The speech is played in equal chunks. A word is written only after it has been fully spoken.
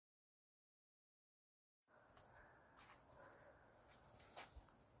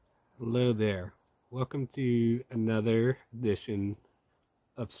Hello there. Welcome to another edition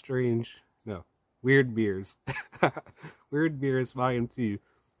of Weird Beers. Weird Beers Volume 2.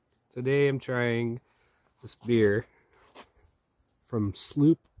 Today I'm trying this beer from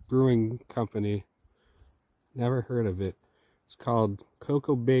Sloop Brewing Company. Never heard of it. It's called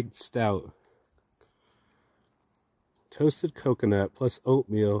Cocoa Baked Stout. Toasted coconut plus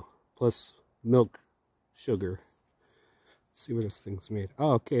oatmeal plus milk sugar. Let's see what this thing's made.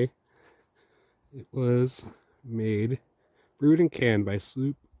 Oh, okay. It was brewed and canned by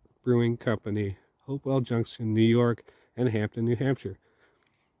Sloop Brewing Company, Hopewell Junction, New York, and Hampton, New Hampshire.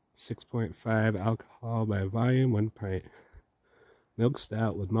 6.5 alcohol by volume, 1 pint. Milk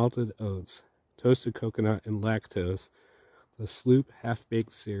stout with malted oats, toasted coconut, and lactose. The Sloop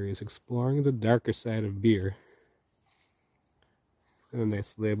Half-Baked Series, exploring the darker side of beer. Got a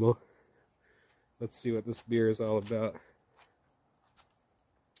nice label. Let's see what this beer is all about.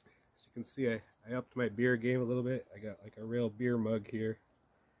 As you can see, I upped my beer game a little bit. I got like a real beer mug here.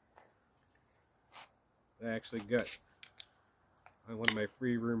 I actually got on one of my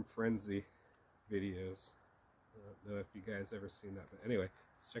Free Room Frenzy videos. I don't know if you guys ever seen that, but anyway,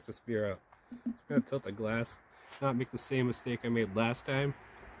 let's check this beer out. I'm gonna tilt the glass, not make the same mistake I made last time,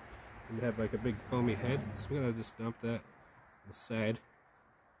 and have like a big foamy head. So I'm gonna just dump that on the side.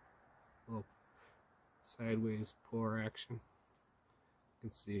 A little sideways pour action. You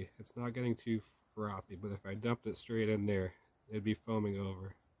can see it's not getting too frothy, but if I dumped it straight in there, it'd be foaming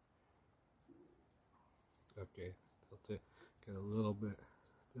over. Okay, tilt it, get a little bit,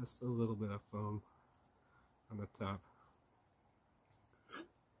 just a little bit of foam on the top.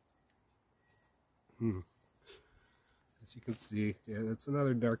 As you can see, yeah, it's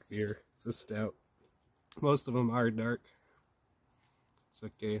another dark beer. It's a stout. Most of them are dark. It's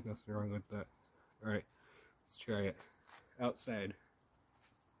okay, nothing wrong with that. Alright, let's try it. Outside.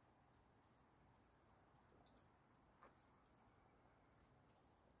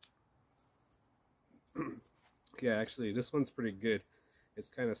 Yeah, actually, this one's pretty good. It's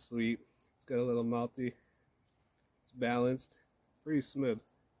kind of sweet. It's got a little malty. It's balanced. Pretty smooth.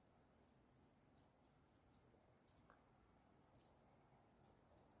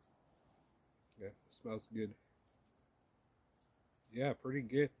 Yeah, smells good. Yeah, pretty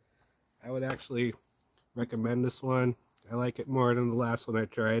good. I would actually recommend this one. I like it more than the last one I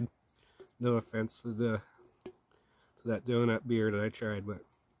tried. No offense to that donut beer that I tried, but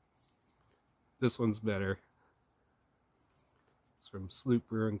this one's better. It's from Sloop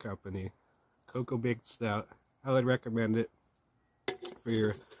Brewing Company. Cocoa Baked Stout. I would recommend it for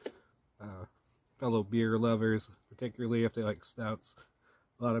your fellow beer lovers, particularly if they like stouts.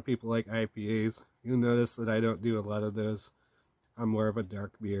 A lot of people like IPAs. You'll notice that I don't do a lot of those. I'm more of a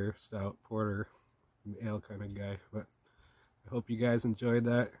dark beer, stout, porter, and ale kind of guy. But I hope you guys enjoyed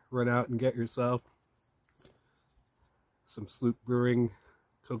that. Run out and get yourself some Sloop Brewing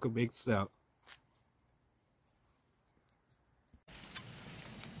Cocoa Baked Stout.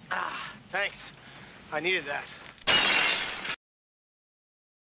 Thanks. I needed that.